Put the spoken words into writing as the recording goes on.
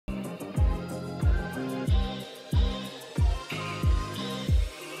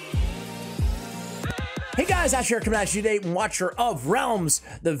Hey guys, Ash here coming at you today, watcher of Realms,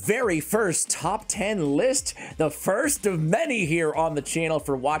 the very first top 10 list, the first of many here on the channel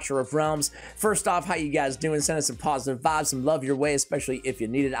for Watcher of Realms. First off, how you guys doing? Send us some positive vibes, some love your way, especially if you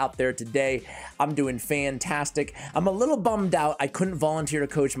need it out there today. I'm doing fantastic. I'm a little bummed out. I couldn't volunteer to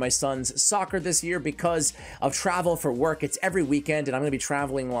coach my son's soccer this year because of travel for work. It's every weekend and I'm gonna be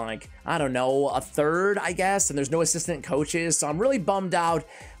traveling like, I don't know, a third, I guess, and there's no assistant coaches, so I'm really bummed out.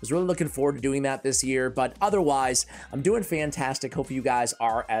 I was really looking forward to doing that this year, but otherwise, I'm doing fantastic. Hopefully you guys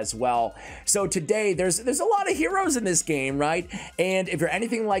are as well. So today, there's a lot of heroes in this game, right? And if you're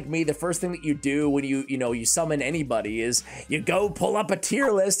anything like me, the first thing that you do when you summon anybody is you go pull up a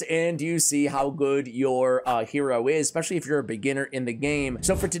tier list and you see how good your hero is, especially if you're a beginner in the game.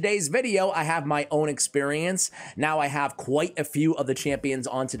 So for today's video, I have my own experience. Now I have quite a few of the champions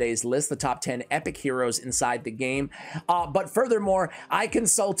on today's list, the top 10 epic heroes inside the game. But furthermore, I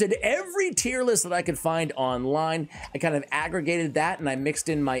consulted every tier list that I could find online. I kind of aggregated that and I mixed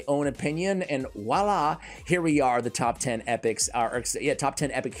in my own opinion, and voila, here we are, the top 10 epics, top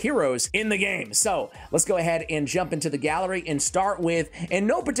 10 epic heroes in the game. So let's go ahead and jump into the gallery and start with, in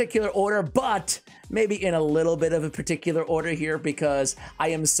no particular order, but maybe in a little bit of a particular order here because I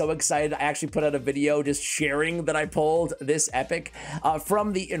am so excited. I actually put out a video just sharing that I pulled this epic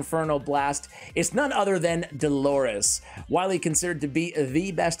from the Infernal Blast. It's none other than Dolores, widely considered to be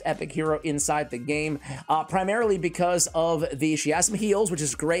the best epic hero inside the game, primarily because of she has some heals, which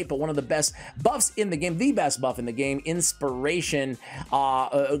is great, but one of the best buffs in the game, the best buff in the game, inspiration,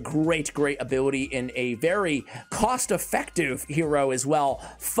 a great ability, and a very cost-effective hero as well.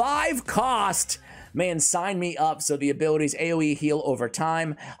 5 cost. Man, sign me up. So the abilities, AoE heal over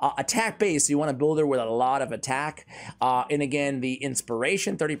time, attack base, so you want to build her with a lot of attack, and again, the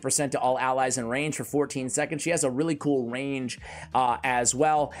inspiration, 30% to all allies in range for 14 seconds. She has a really cool range as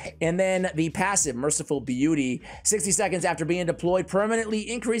well. And then the passive, Merciful Beauty, 60 seconds after being deployed, permanently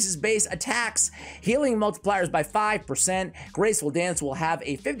increases base attacks, healing multipliers by 5%. Graceful Dance will have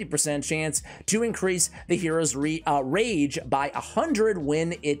a 50% chance to increase the hero's rage by 100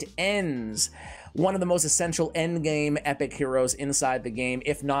 when it ends. One of the most essential endgame epic heroes inside the game,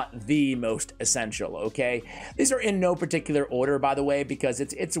 if not the most essential, okay? These are in no particular order, by the way, because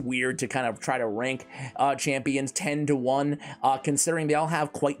it's weird to kind of try to rank champions 10 to 1, considering they all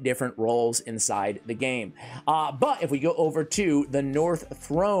have quite different roles inside the game. But if we go over to the North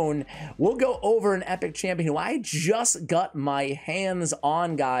Throne, we'll go over an epic champion who I just got my hands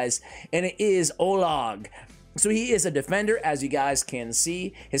on, guys, and it is Olag. So he is a defender, as you guys can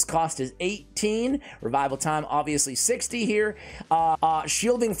see. His cost is 18. Revival time, obviously 60 here.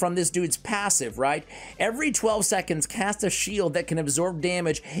 Shielding from this dude's passive, right? Every 12 seconds, cast a shield that can absorb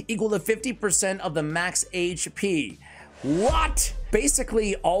damage equal to 50% of the max HP. What?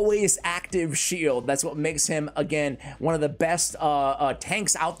 Basically always active shield. That's what makes him, again, one of the best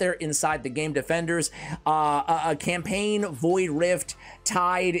tanks out there inside the game. Defenders, a campaign, Void Rift,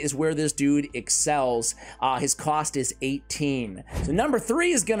 Tide is where this dude excels. His cost is 18. So number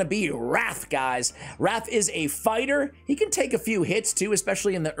 3 is gonna be Wrath, guys. Wrath is a fighter. He can take a few hits too,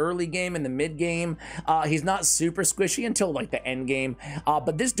 especially in the early game and the mid game. He's not super squishy until like the end game,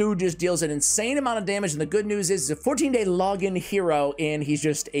 but this dude just deals an insane amount of damage, and the good news is he's a 14-day login hero, and he's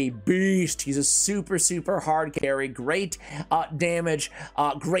just a beast. He's a super hard carry, great damage,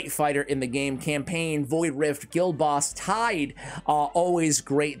 great fighter in the game. Campaign, Void Rift, Guild Boss, Tide, always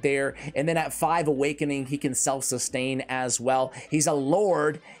great there. And then at 5 Awakening, he can self-sustain as well. He's a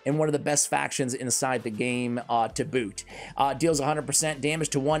Lord and one of the best factions inside the game to boot. Deals 100% damage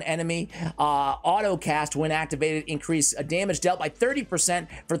to one enemy. Auto cast, when activated, increase damage dealt by 30%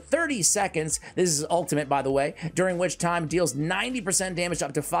 for 30 seconds. This is ultimate, by the way, during which time deals 90% damage to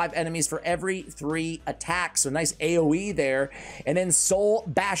up to 5 enemies for every 3 attacks. So nice AoE there. And then Soul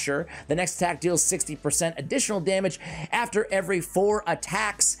Basher, the next attack deals 60% additional damage after every 4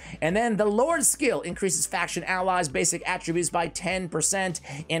 attacks. And then the Lord skill increases faction allies basic attributes by 10%,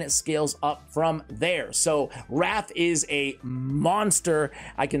 and it scales up from there. So Wrath is a monster.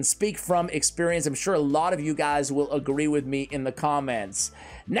 I can speak from experience. I'm sure a lot of you guys will agree with me in the comments.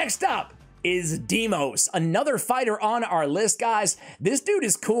 Next up is Demos, another fighter on our list, guys. This dude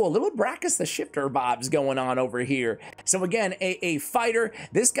is cool. A little Brackus the Shifter vibes going on over here. So again, a fighter.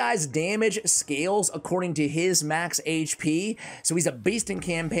 This guy's damage scales according to his max HP. So he's a beast in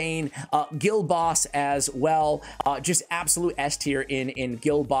campaign, Guild Boss as well. Just absolute S tier in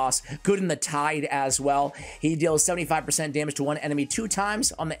Guild Boss. Good in the Tide as well. He deals 75% damage to one enemy 2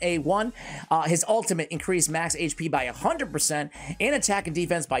 times on the A1. His ultimate increased max HP by 100% and attack and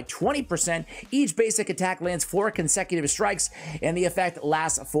defense by 20%. 20%. Each basic attack lands 4 consecutive strikes, and the effect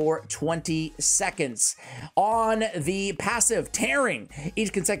lasts for 20 seconds. On the passive, Tearing,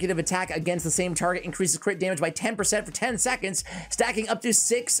 each consecutive attack against the same target increases crit damage by 10% for 10 seconds, stacking up to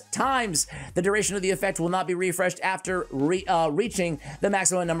 6 times. The duration of the effect will not be refreshed after reaching the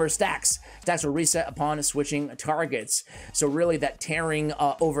maximum number of stacks. Stacks will reset upon switching targets. So really that Tearing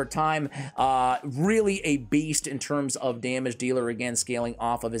over time, really a beast in terms of damage dealer, again scaling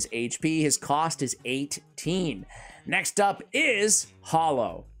off of his HP. His cost is 18. Next up is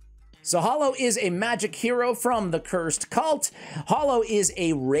Hollow. So Hollow is a magic hero from the Cursed Cult. Hollow is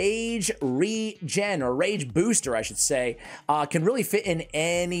a rage regen, or rage booster, I should say. Can really fit in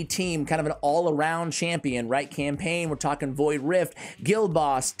any team, kind of an all-around champion, right? Campaign, we're talking Void Rift, Guild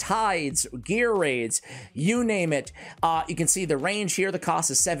Boss, Tides, Gear Raids, you name it. You can see the range here, the cost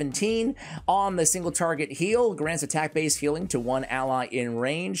is 17. On the single target heal, grants attack-based healing to 1 ally in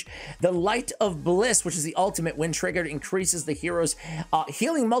range. The Light of Bliss, which is the ultimate when triggered, increases the hero's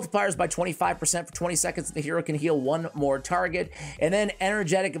healing multipliers by 25% for 20 seconds. The hero can heal 1 more target. And then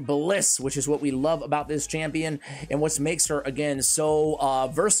Energetic Bliss, which is what we love about this champion and what makes her, again, so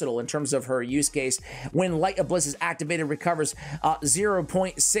versatile in terms of her use case. When Light of Bliss is activated, recovers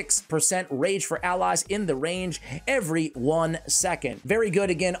 0.6% rage for allies in the range every 1 second. Very good,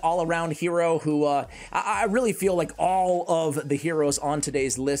 again, all-around hero who I really feel like all of the heroes on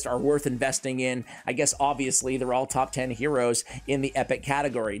today's list are worth investing in. I guess, obviously, they're all top 10 heroes in the epic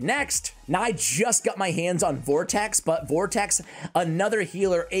category. Next, now I just got my hands on Vortex, but Vortex, another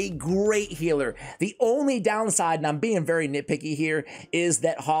healer, a great healer. The only downside, and I'm being very nitpicky here, is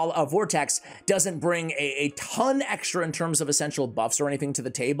that Vortex doesn't bring a ton extra in terms of essential buffs or anything to the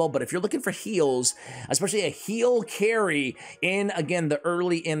table, but if you're looking for heals, especially a heal carry in, again, the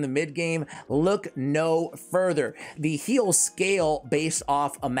early and the mid game, look no further. The heals scale based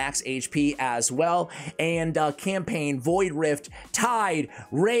off a max HP as well, and campaign, Void Rift, Tide,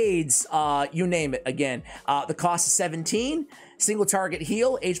 Raids, you name it. Again, the cost is 17. Single target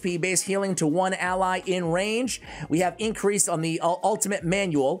heal, HP based healing to 1 ally in range. We have increased on the ultimate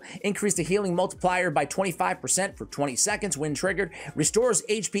manual, increase the healing multiplier by 25% for 20 seconds when triggered, restores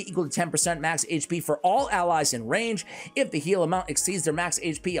HP equal to 10% max HP for all allies in range. If the heal amount exceeds their max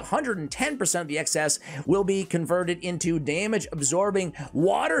HP, 110% of the excess will be converted into damage absorbing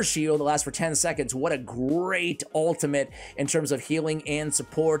water shield that lasts for 10 seconds. What a great ultimate in terms of healing and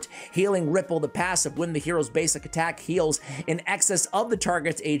support. Healing Ripple, the passive, when the hero's basic attack heals in excess of the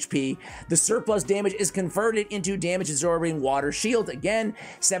target's HP, the surplus damage is converted into damage absorbing water shield. Again,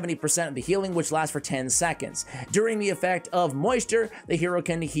 70% of the healing, which lasts for 10 seconds. During the effect of moisture, the hero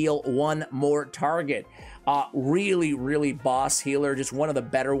can heal 1 more target. Really boss healer, just one of the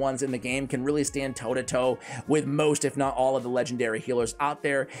better ones in the game, can really stand toe-to-toe with most, if not all, of the legendary healers out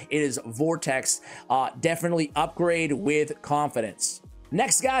there. It is Vortex. Definitely upgrade with confidence.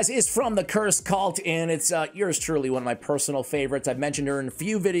 Next, guys, is from the Cursed Cult, and it's yours truly, one of my personal favorites. I've mentioned her in a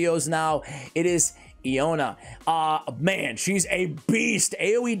few videos now. It is Iona. Man, she's a beast.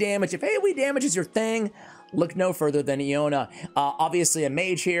 AoE damage. If AoE damage is your thing, look no further than Iona. Obviously a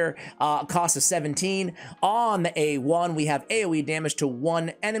mage here, cost of 17. On the A1, we have AoE damage to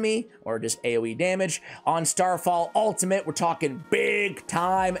 1 enemy, or just AoE damage. On Starfall Ultimate, we're talking big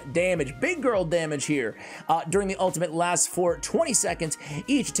time damage, big girl damage here. During the ultimate lasts for 20 seconds.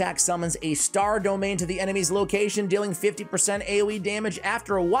 Each attack summons a star domain to the enemy's location, dealing 50% AoE damage.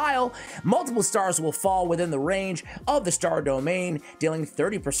 After a while, multiple stars will fall within the range of the star domain, dealing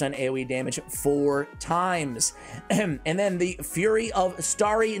 30% AoE damage 4 times. And then the Fury of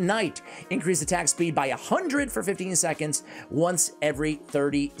Starry Night, increase attack speed by 100 for 15 seconds, once every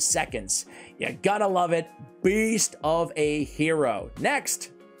 30 seconds. You gotta love it. Beast of a hero.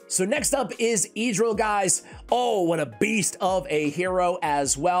 Next. So next up is Idril, guys. Oh, what a beast of a hero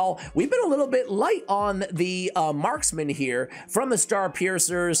as well. We've been a little bit light on the marksman here from the Star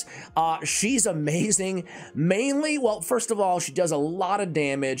Piercers. She's amazing. Mainly, well, first of all, she does a lot of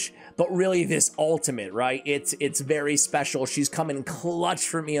damage, but really this ultimate, right? It's very special. She's come in clutch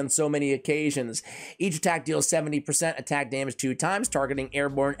for me on so many occasions. Each attack deals 70% attack damage 2 times, targeting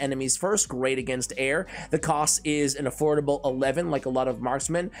airborne enemies first. Great against air. The cost is an affordable 11, like a lot of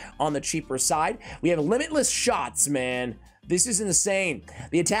marksmen. On the cheaper side, we have limitless shots, man. This is insane.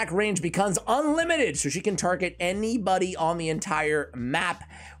 The attack range becomes unlimited, so she can target anybody on the entire map,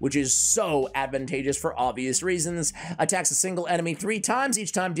 which is so advantageous for obvious reasons. Attacks a single enemy 3 times,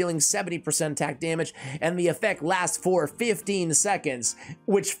 each time dealing 70% attack damage, and the effect lasts for 15 seconds,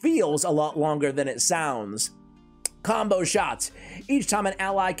 which feels a lot longer than it sounds. Combo shots. Each time an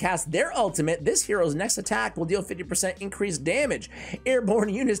ally casts their ultimate, this hero's next attack will deal 50% increased damage. Airborne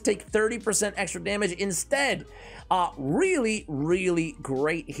units take 30% extra damage instead. Really, really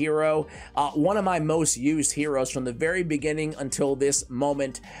great hero. One of my most used heroes from the very beginning until this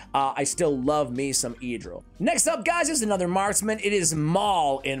moment. I still love me some Idril. Next up, guys, is another marksman. It is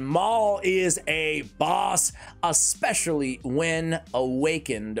Maul, and Maul is a boss, especially when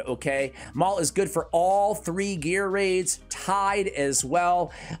awakened, okay? Maul is good for all 3 gear raids, tied as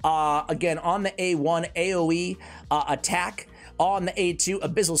well. Again, on the A1 AoE attack, on the A2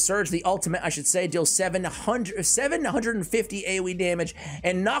 Abyssal Surge, the ultimate, I should say, deals 750 AoE damage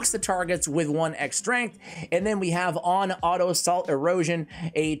and knocks the targets with 1x strength. And then we have on Auto Assault Erosion,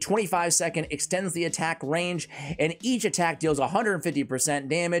 a 25-second extends the attack range, and each attack deals 150%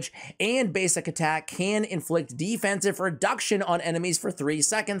 damage, and basic attack can inflict defensive reduction on enemies for 3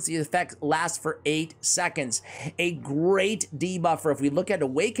 seconds. The effect lasts for 8 seconds. A great debuffer. If we look at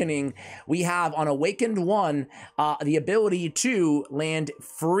Awakening, we have on Awakened 1, the ability to land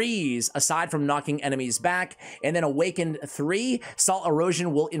freeze aside from knocking enemies back, and then Awakened 3, Salt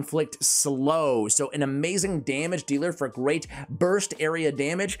Erosion will inflict slow, so an amazing damage dealer for great burst area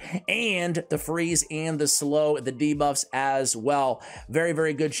damage, and the freeze and the slow, the debuffs as well. Very,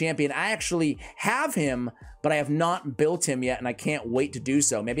 very good champion. I actually have him, but I have not built him yet, and I can't wait to do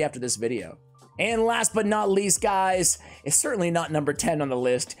so, maybe after this video. And last but not least, guys, it's certainly not number 10 on the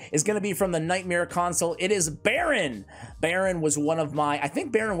list, is going to be from the Nightmare console. It is Baron. Baron was one of my, I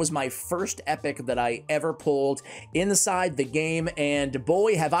think Baron was my first epic that I ever pulled inside the game, and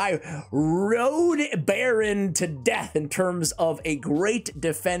boy, have I rode Baron to death in terms of a great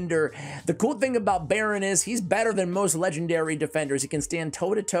defender. The cool thing about Baron is he's better than most legendary defenders. He can stand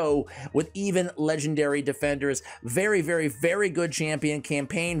toe-to-toe with even legendary defenders. Very, very, very good champion.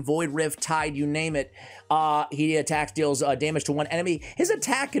 Campaign, Void Rift, Tide, you name it. He attacks, deals damage to one enemy. His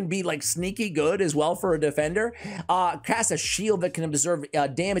attack can be like sneaky good as well for a defender. Casts a shield that can observe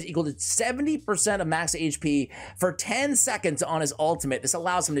damage equal to 70% of max HP for 10 seconds on his ultimate. This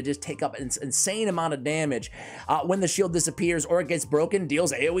allows him to just take up an insane amount of damage. When the shield disappears or it gets broken,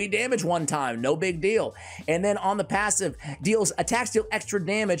 deals AoE damage one time. No big deal. And then on the passive, attacks deal extra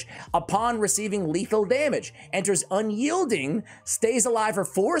damage upon receiving lethal damage. Enters unyielding, stays alive for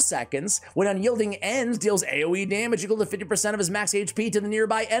 4 seconds. When unyielding ends, deals AoE damage equal to 50% of his max HP to the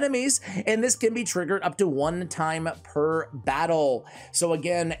nearby enemies, and this can be triggered up to 1 time per battle. So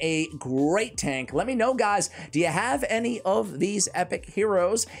again, a great tank. Let me know, guys, do you have any of these epic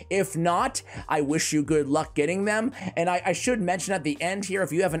heroes? If not, I wish you good luck getting them. And I should mention at the end here,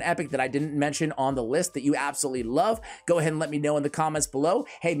 if you have an epic that I didn't mention on the list that you absolutely love, go ahead and let me know in the comments below.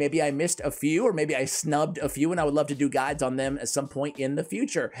 Hey, maybe I missed a few, or maybe I snubbed a few, and I would love to do guides on them at some point in the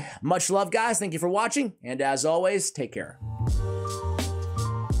future. Much love, guys. Thank you for watching, and as always, take care.